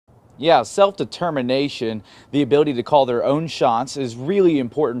Yeah, self-determination, the ability to call their own shots, is really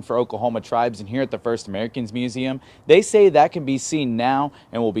important for Oklahoma tribes. And here at the First Americans Museum, they say that can be seen now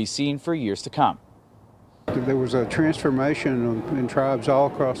and will be seen for years to come. There was a transformation in tribes all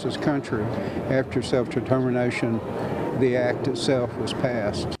across this country after self-determination. The act itself was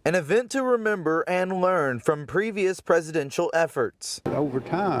passed. An event to remember and learn from previous presidential efforts. Over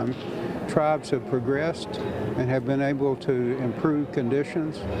time, tribes have progressed and have been able to improve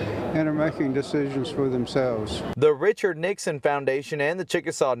conditions and are making decisions for themselves. The Richard Nixon Foundation and the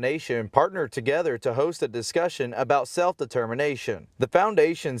Chickasaw Nation partnered together to host a discussion about self-determination. The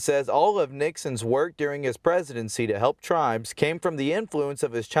foundation says all of Nixon's work during his presidency to help tribes came from the influence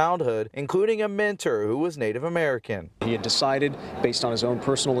of his childhood, including a mentor who was Native American. He had decided, based on his own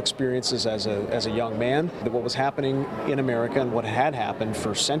personal experiences as a young man, that what was happening in America and what had happened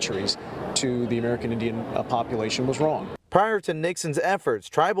for centuries to the American Indian population was wrong. Prior to Nixon's efforts,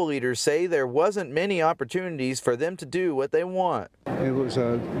 tribal leaders say there wasn't many opportunities for them to do what they want. It was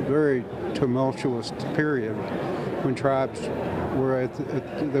a very tumultuous period when tribes were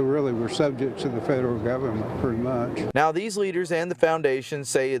they really were subject to the federal government pretty much. Now these leaders and the foundation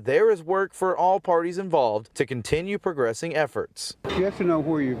say there is work for all parties involved to continue progressing efforts. You have to know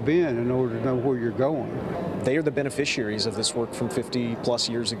where you've been in order to know where you're going. They are the beneficiaries of this work from 50 plus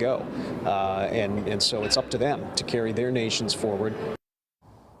years ago, and so it's up to them to carry their nations forward.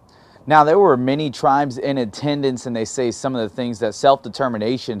 Now, there were many tribes in attendance, and they say some of the things that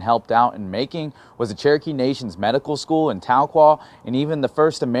self-determination helped out in making was the Cherokee Nation's medical school in Tahlequah and even the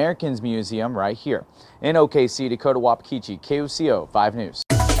First Americans Museum right here. In OKC, Dakota Wapakichi, KOCO 5 News.